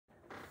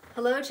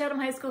Hello, Chatham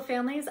High School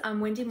families. I'm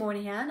Wendy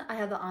Moynihan. I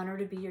have the honor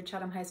to be your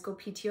Chatham High School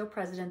PTO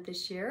president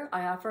this year.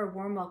 I offer a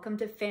warm welcome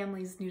to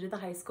families new to the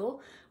high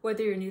school,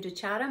 whether you're new to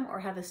Chatham or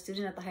have a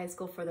student at the high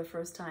school for the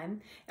first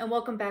time, and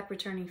welcome back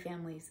returning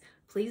families.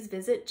 Please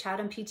visit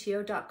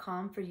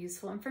chathampto.com for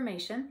useful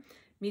information.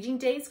 Meeting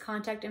dates,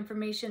 contact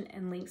information,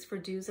 and links for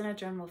dues and a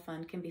general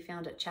fund can be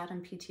found at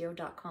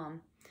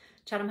chathampto.com.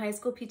 Chatham High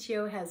School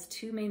PTO has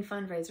two main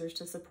fundraisers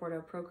to support our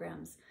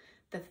programs: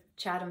 the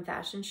Chatham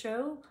Fashion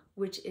Show,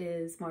 which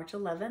is March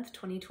 11th,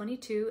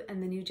 2022,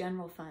 and the new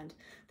General Fund.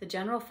 The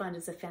General Fund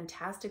is a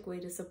fantastic way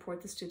to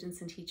support the students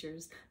and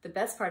teachers. The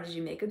best part is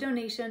you make a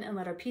donation and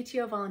let our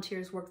PTO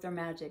volunteers work their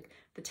magic.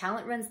 The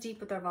talent runs deep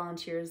with our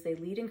volunteers. They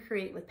lead and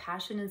create with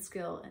passion and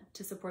skill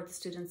to support the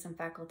students and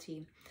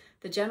faculty.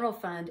 The General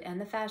Fund and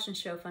the Fashion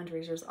Show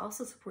fundraisers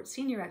also support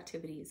senior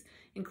activities,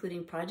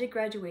 including project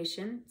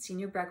graduation,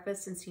 senior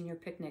breakfast, and senior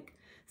picnic.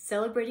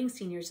 Celebrating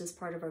seniors is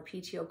part of our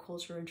PTO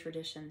culture and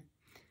tradition.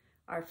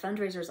 Our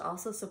fundraisers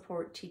also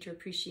support teacher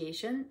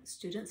appreciation,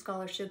 student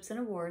scholarships and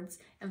awards,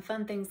 and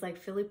fun things like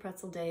Philly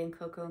Pretzel Day and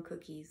cocoa and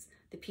cookies.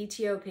 The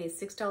PTO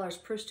pays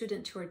 $6 per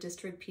student to our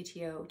district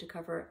PTO to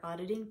cover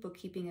auditing,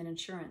 bookkeeping, and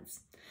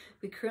insurance.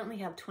 We currently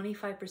have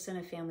 25%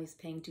 of families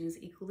paying dues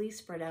equally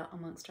spread out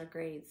amongst our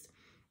grades.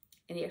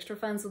 Any extra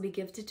funds will be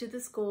gifted to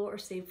the school or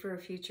saved for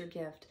a future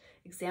gift.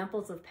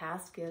 Examples of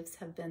past gifts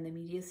have been the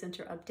Media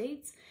Center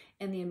updates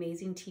and the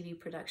amazing TV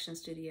production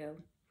studio.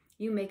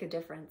 You make a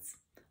difference.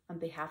 On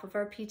behalf of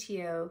our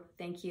PTO,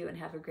 thank you and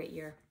have a great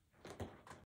year.